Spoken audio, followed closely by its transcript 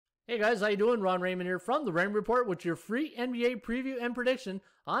Hey guys, how you doing? Ron Raymond here from the Raymond Report with your free NBA preview and prediction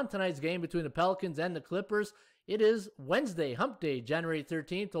on tonight's game between the Pelicans and the Clippers. It is Wednesday, hump day, January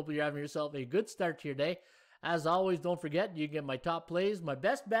 13th. Hopefully you're having yourself a good start to your day. As always, don't forget, you can get my top plays, my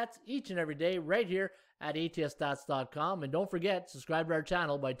best bets each and every day right here at atsstats.com. And don't forget, subscribe to our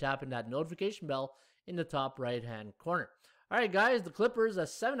channel by tapping that notification bell in the top right-hand corner. All right, guys, the Clippers, a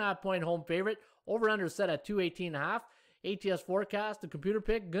 7.5-point home favorite. Over-under set at 218.5. ATS forecast, the computer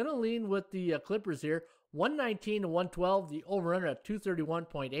pick, gonna lean with the Clippers here. 119 to 112, the over-under at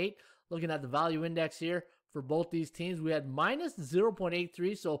 231.8. Looking at the value index here for both these teams, we had minus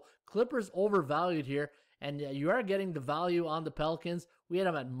 0.83, so Clippers overvalued here. And you are getting the value on the Pelicans. We had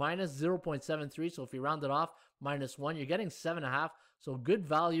them at minus 0.73, so if you round it off, minus 1, you're getting 7.5, so good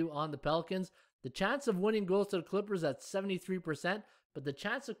value on the Pelicans. The chance of winning goes to the Clippers at 73%, but the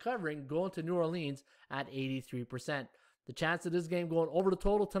chance of covering going to New Orleans at 83%. The chance of this game going over the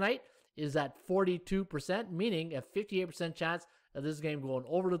total tonight is at 42%, meaning a 58% chance of this game going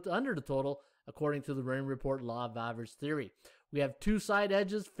under the total, according to the Raymond Report Law of Average Theory. We have two side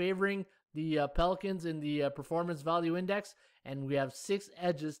edges favoring the Pelicans in the Performance Value Index, and we have 6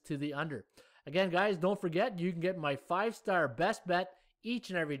 edges to the under. Again, guys, don't forget, you can get my 5-star best bet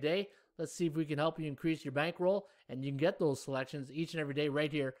each and every day. Let's see if we can help you increase your bankroll, and you can get those selections each and every day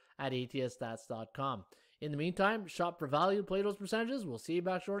right here at atsstats.com. In the meantime, shop for value, play those percentages. We'll see you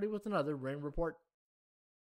back shortly with another Raymond Report.